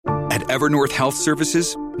At Evernorth Health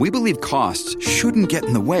Services, we believe costs shouldn't get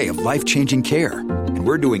in the way of life-changing care, and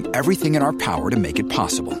we're doing everything in our power to make it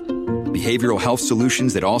possible. Behavioral health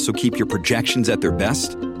solutions that also keep your projections at their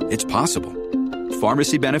best? It's possible.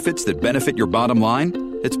 Pharmacy benefits that benefit your bottom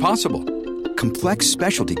line? It's possible. Complex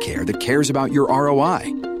specialty care that cares about your ROI?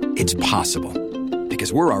 It's possible.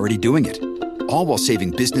 Because we're already doing it. All while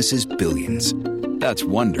saving businesses billions. That's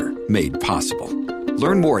Wonder made possible.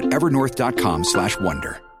 Learn more at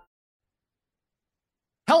evernorth.com/wonder.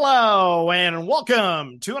 Hello and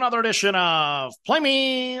welcome to another edition of Play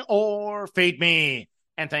Me or Fade Me.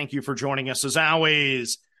 And thank you for joining us as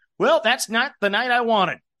always. Well, that's not the night I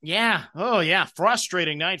wanted.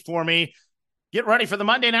 Frustrating night for me. Get ready for the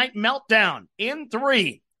Monday Night Meltdown in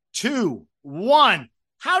 3, 2, 1.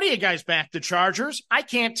 How do you guys back the Chargers? I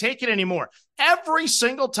can't take it anymore. Every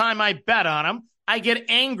single time I bet on them, I get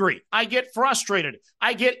angry. I get frustrated.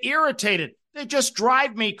 I get irritated. They just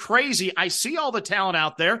drive me crazy. I see all the talent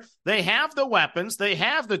out there. They have the weapons. They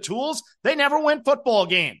have the tools. They never win football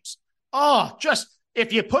games.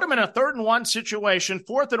 If you put them in a 3rd and 1 situation,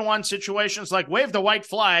 4th and 1 situations, like wave the white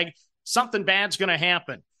flag, something bad's going to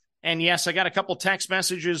happen. And yes, I got a couple text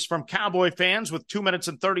messages from Cowboy fans with 2 minutes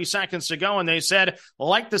and 30 seconds to go, and they said,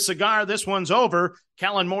 like the cigar, this one's over.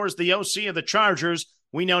 Kellen Moore's the OC of the Chargers.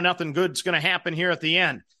 We know nothing good's going to happen here at the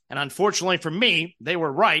end. And unfortunately for me, they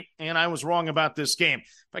were right, and I was wrong about this game.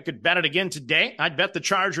 If I could bet it again today, I'd bet the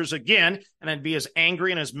Chargers again, and I'd be as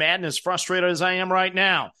angry and as mad and as frustrated as I am right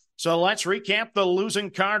now. So let's recap the losing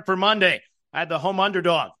card for Monday. I had the home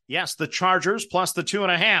underdog. Yes, the Chargers plus the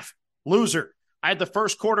 2.5. Loser. I had the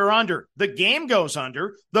first quarter under. The game goes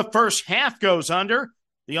under. The first half goes under.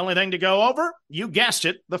 The only thing to go over, you guessed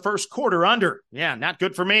it, the first quarter under. Yeah, not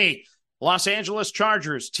good for me. Los Angeles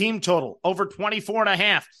Chargers, team total, over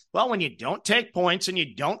 24.5. Well, when you don't take points and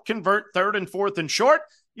you don't convert 3rd and 4th and short,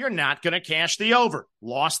 you're not going to cash the over.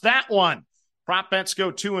 Lost that one. Prop bets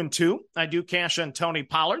go 2 and 2. I do cash on Tony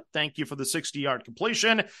Pollard. Thank you for the 60-yard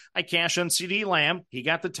completion. I cash on CeeDee Lamb. He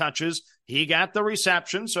got the touches. He got the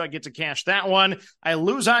reception, so I get to cash that one. I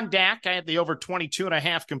lose on Dak. I had the over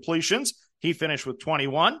 22.5 completions. He finished with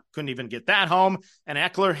 21. Couldn't even get that home. And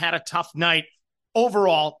Eckler had a tough night.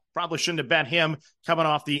 Overall, probably shouldn't have bet him coming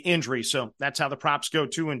off the injury. So that's how the props go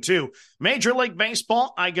 2 and 2. Major League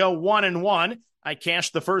Baseball, I go 1 and 1. I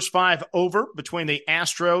cashed the first 5 over between the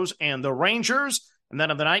Astros and the Rangers. And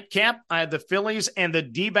then on the nightcap, I had the Phillies and the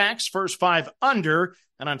D-backs first 5 under.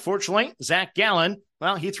 And unfortunately, Zach Gallen,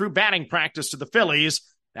 well, he threw batting practice to the Phillies.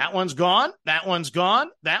 That one's gone. That one's gone.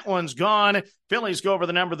 That one's gone. Phillies go over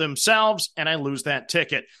the number themselves, and I lose that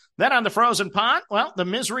ticket. Then on the frozen pot, well, the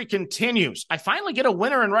misery continues. I finally get a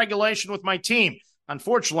winner in regulation with my team.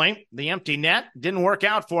 Unfortunately, the empty net didn't work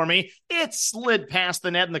out for me. It slid past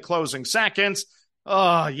the net in the closing seconds.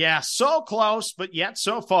 Oh, yeah, so close, but yet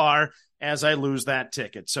so far as I lose that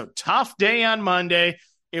ticket. So tough day on Monday.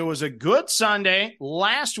 It was a good Sunday.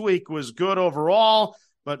 Last week was good overall,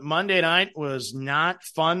 but Monday night was not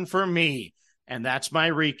fun for me. And that's my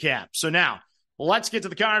recap. So now, let's get to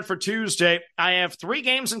the card for Tuesday. I have 3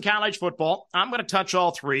 games in college football. I'm going to touch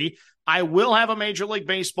all 3. I will have a Major League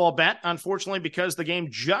Baseball bet. Unfortunately, because the game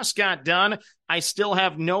just got done, I still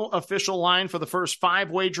have no official line for the first 5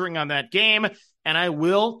 wagering on that game, and I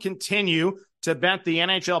will continue to bet the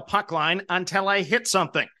NHL puck line until I hit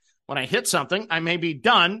something. When I hit something, I may be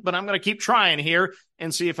done, but I'm going to keep trying here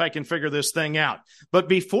and see if I can figure this thing out. But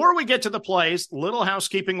before we get to the plays, little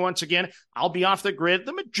housekeeping once again. I'll be off the grid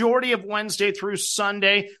the majority of Wednesday through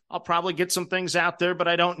Sunday. I'll probably get some things out there, but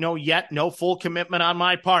I don't know yet. No full commitment on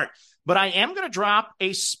my part. But I am going to drop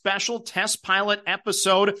a special test pilot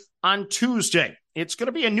episode on Tuesday. It's going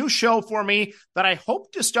to be a new show for me that I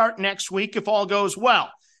hope to start next week if all goes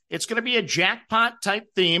well. It's going to be a jackpot type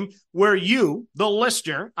theme where you, the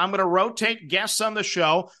listener, I'm going to rotate guests on the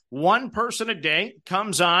show. 1 person a day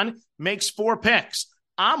comes on, makes 4 picks.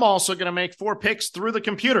 I'm also going to make 4 picks through the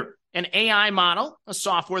computer, an AI model, a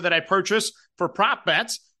software that I purchase for prop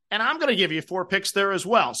bets. And I'm going to give you 4 picks there as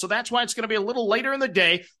well. So that's why it's going to be a little later in the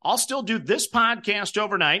day. I'll still do this podcast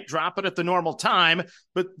overnight, drop it at the normal time.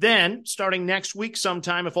 But then starting next week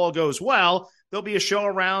sometime, if all goes well, there'll be a show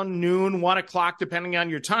around noon, 1 o'clock, depending on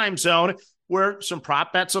your time zone, where some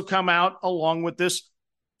prop bets will come out along with this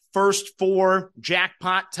first 4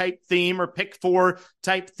 jackpot type theme or pick 4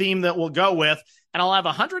 type theme that we'll go with. And I'll have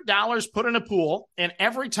 $100 put in a pool. And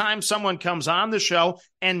every time someone comes on the show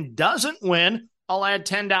and doesn't win, I'll add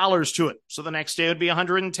 $10 to it. So the next day would be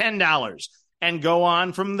 $110 and go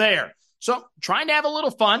on from there. So trying to have a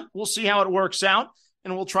little fun. We'll see how it works out.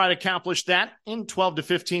 And we'll try to accomplish that in 12 to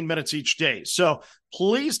 15 minutes each day. So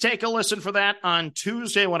Please take a listen for that on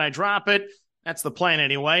Tuesday when I drop it. That's the plan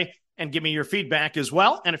anyway. And give me your feedback as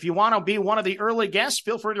well. And if you want to be one of the early guests,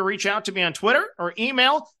 feel free to reach out to me on Twitter or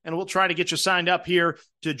email, and we'll try to get you signed up here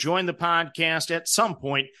to join the podcast at some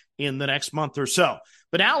point in the next month or so.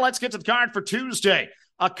 But now let's get to the card for Tuesday.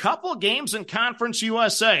 A couple games in Conference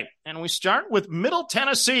USA, and we start with Middle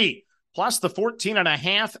Tennessee, plus the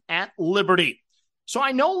 14.5 at Liberty. So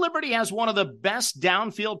I know Liberty has one of the best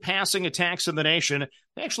downfield passing attacks in the nation.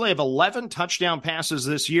 They actually have 11 touchdown passes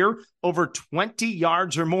this year, over 20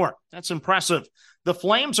 yards or more. That's impressive. The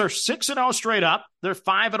Flames are 6-0 straight up. They're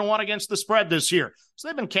 5-1 against the spread this year. So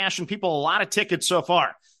they've been cashing people a lot of tickets so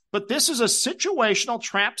far. But this is a situational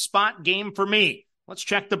trap spot game for me. Let's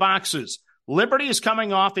check the boxes. Liberty is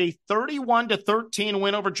coming off a 31-13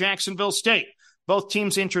 win over Jacksonville State. Both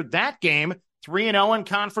teams entered that game 3-0 in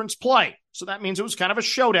conference play. So that means it was kind of a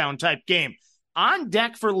showdown type game. On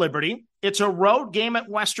deck for Liberty, it's a road game at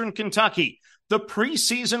Western Kentucky, the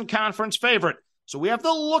preseason conference favorite. So we have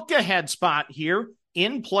the look-ahead spot here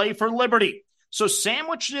in play for Liberty. So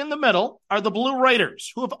sandwiched in the middle are the Blue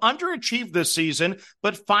Raiders, who have underachieved this season,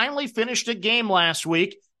 but finally finished a game last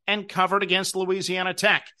week and covered against Louisiana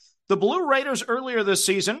Tech. The Blue Raiders earlier this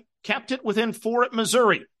season kept it within 4 at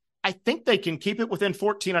Missouri. I think they can keep it within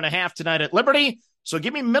 14.5 tonight at Liberty. So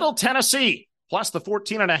give me Middle Tennessee, plus the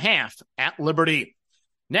 14.5 at Liberty.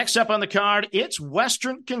 Next up on the card, it's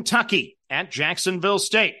Western Kentucky at Jacksonville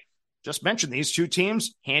State. Just mentioned these two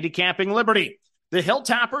teams handicapping Liberty. The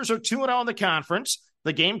Hilltoppers are 2-0 in the conference.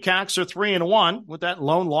 The Gamecocks are 3-1 with that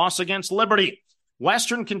lone loss against Liberty.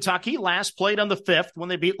 Western Kentucky last played on the 5th when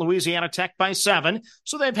they beat Louisiana Tech by 7,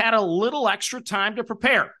 so they've had a little extra time to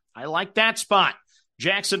prepare. I like that spot.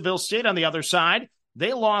 Jacksonville State on the other side,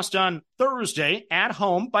 they lost on Thursday at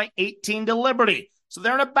home by 18 to Liberty. So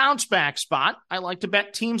they're in a bounce-back spot. I like to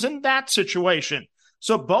bet teams in that situation.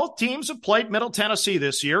 So both teams have played Middle Tennessee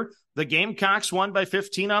this year. The Gamecocks won by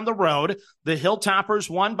 15 on the road. The Hilltoppers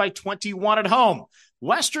won by 21 at home.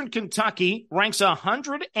 Western Kentucky ranks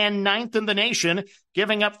 109th in the nation,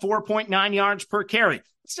 giving up 4.9 yards per carry.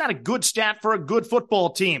 It's not a good stat for a good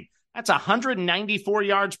football team. That's 194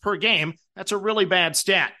 yards per game. That's a really bad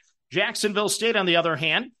stat. Jacksonville State, on the other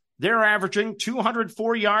hand, they're averaging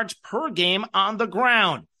 204 yards per game on the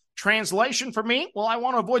ground. Translation for me, well, I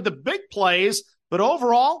want to avoid the big plays, but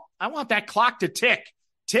overall, I want that clock to tick.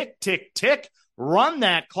 Tick, tick, tick. Run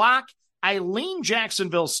that clock. I lean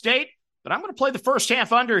Jacksonville State, but I'm going to play the first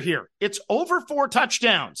half under here. It's over 4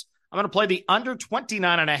 touchdowns. I'm going to play the under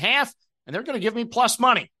 29.5, and they're going to give me plus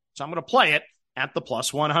money. So I'm going to play it at the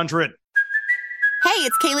plus 100. Hey,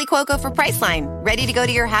 it's Kaylee Cuoco for Priceline. Ready to go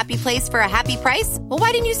to your happy place for a happy price? Well,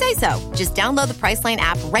 why didn't you say so? Just download the Priceline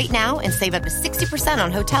app right now and save up to 60%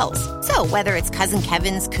 on hotels. So whether it's Cousin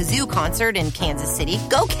Kevin's Kazoo Concert in Kansas City,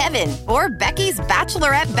 go Kevin, or Becky's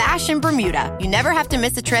Bachelorette Bash in Bermuda, you never have to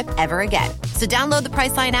miss a trip ever again. So download the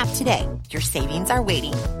Priceline app today. Your savings are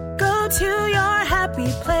waiting. Go to your happy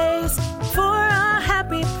place for a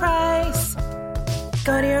happy price.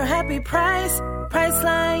 Go to your happy price,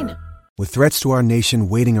 Priceline. With threats to our nation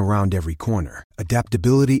waiting around every corner,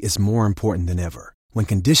 adaptability is more important than ever. When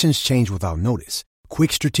conditions change without notice,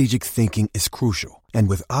 quick strategic thinking is crucial. And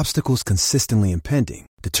with obstacles consistently impending,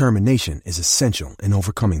 determination is essential in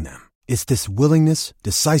overcoming them. It's this willingness,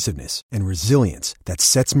 decisiveness, and resilience that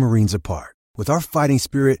sets Marines apart. With our fighting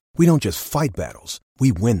spirit, we don't just fight battles,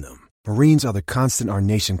 we win them. Marines are the constant our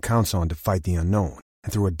nation counts on to fight the unknown.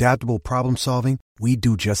 And through adaptable problem solving, we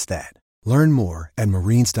do just that. Learn more at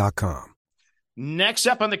marines.com. Next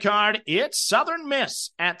up on the card, it's Southern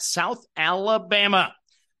Miss at South Alabama.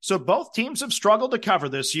 So both teams have struggled to cover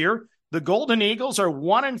this year. The Golden Eagles are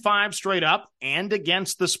 1-5 straight up and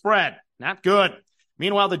against the spread. Not good.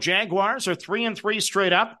 Meanwhile, the Jaguars are 3-3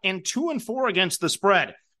 straight up and 2-4 against the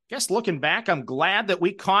spread. Guess looking back, I'm glad that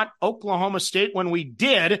we caught Oklahoma State when we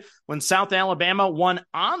did, when South Alabama won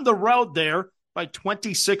on the road there by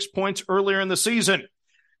 26 points earlier in the season.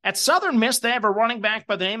 At Southern Miss, they have a running back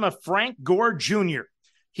by the name of Frank Gore Jr.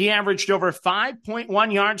 He averaged over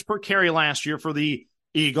 5.1 yards per carry last year for the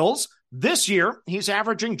Eagles. This year, he's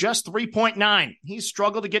averaging just 3.9. He's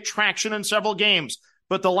struggled to get traction in several games,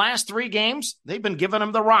 but the last 3 games, they've been giving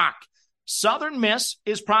him the rock. Southern Miss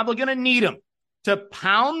is probably going to need him to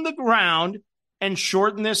pound the ground and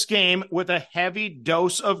shorten this game with a heavy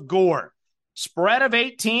dose of Gore. Spread of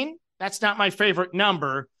 18, that's not my favorite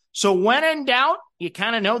number. So when in doubt, you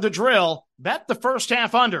kind of know the drill. Bet the first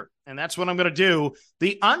half under, and that's what I'm going to do.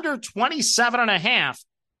 The under 27.5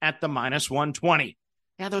 at the minus 120.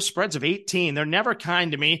 Yeah, those spreads of 18, they're never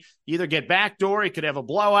kind to me. You either get backdoor, you could have a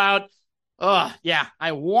blowout. Yeah,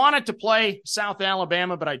 I wanted to play South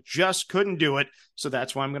Alabama, but I just couldn't do it. So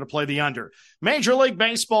that's why I'm going to play the under. Major League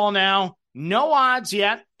Baseball now. No odds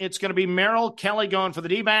yet. It's going to be Merrill Kelly going for the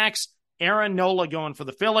D-backs, Aaron Nola going for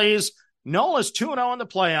the Phillies. Nola's 2-0 in the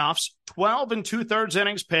playoffs, 12 2/3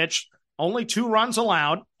 innings pitched, only 2 runs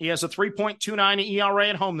allowed. He has a 3.29 ERA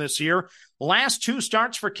at home this year. Last 2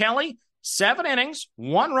 starts for Kelly, 7 innings,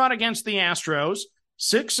 1 run against the Astros,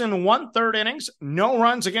 6 1/3 innings, no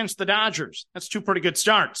runs against the Dodgers. That's 2 pretty good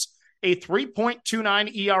starts. A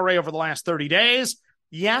 3.29 ERA over the last 30 days.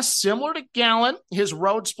 Yes, similar to Gallen, his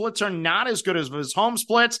road splits are not as good as his home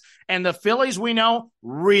splits, and the Phillies, we know,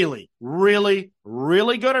 really, really,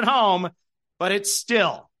 really good at home, but it's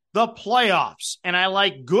still the playoffs, and I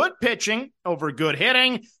like good pitching over good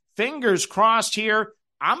hitting. Fingers crossed here.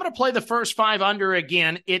 I'm going to play the first 5 under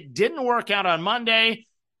again. It didn't work out on Monday.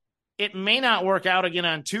 It may not work out again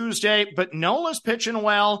on Tuesday, but Nola's pitching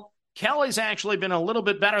well. Kelly's actually been a little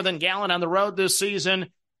bit better than Gallen on the road this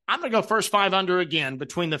season. I'm going to go first 5 under again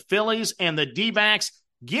between the Phillies and the D-backs.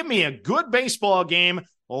 Give me a good baseball game,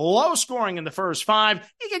 low scoring in the first 5.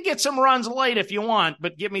 You can get some runs late if you want,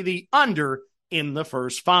 but give me the under in the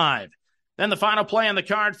first 5. Then the final play on the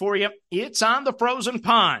card for you, it's on the frozen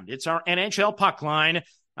pond. It's our NHL puck line.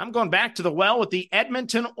 I'm going back to the well with the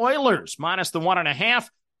Edmonton Oilers, minus the 1.5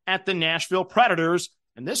 at the Nashville Predators,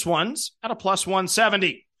 and this one's at a plus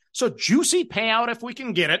 170. So juicy payout if we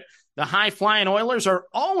can get it. The high-flying Oilers are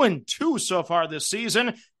 0-2 so far this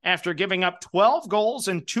season after giving up 12 goals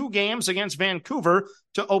in 2 games against Vancouver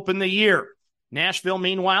to open the year. Nashville,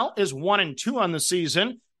 meanwhile, is 1-2 on the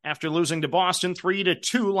season after losing to Boston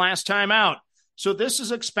 3-2 last time out. So this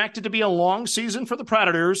is expected to be a long season for the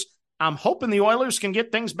Predators. I'm hoping the Oilers can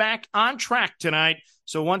get things back on track tonight.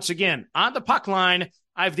 So once again, on the puck line,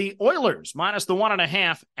 I have the Oilers minus the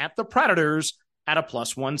 1.5 at the Predators at a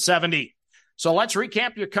plus 170. So let's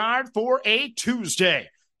recap your card for a Tuesday.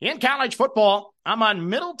 In college football, I'm on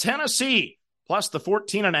Middle Tennessee, plus the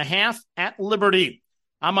 14.5 at Liberty.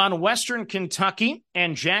 I'm on Western Kentucky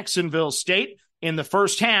and Jacksonville State in the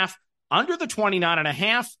first half, under the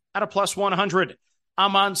 29.5 at a plus 100.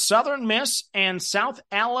 I'm on Southern Miss and South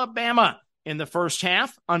Alabama in the first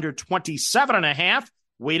half, under 27.5,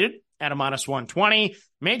 weighted at a minus 120.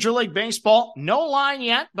 Major League Baseball, no line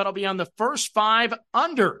yet, but I'll be on the first 5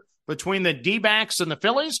 under between the D-backs and the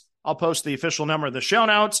Phillies. I'll post the official number in the show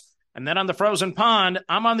notes. And then on the frozen pond,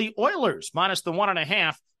 I'm on the Oilers minus the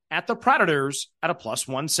 1.5 at the Predators at a plus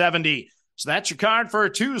 170. So that's your card for a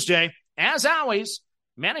Tuesday. As always,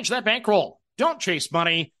 manage that bankroll. Don't chase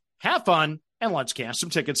money. Have fun, and let's cash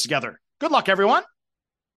some tickets together. Good luck, everyone.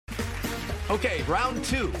 Okay, round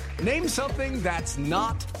 2. Name something that's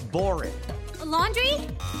not boring. A laundry?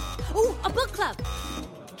 Ooh, a book club.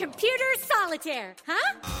 Computer solitaire,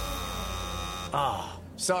 huh? Ah, oh,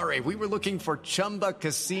 sorry, we were looking for Chumba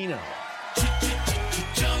Casino.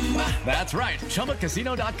 That's right,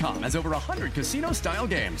 ChumbaCasino.com has over 100 casino-style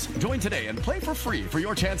games. Join today and play for free for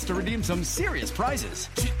your chance to redeem some serious prizes.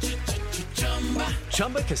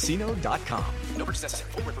 ChumbaCasino.com. No purchase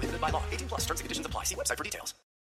necessary. Void where prohibited by law. 18+ terms and conditions apply. See website for details.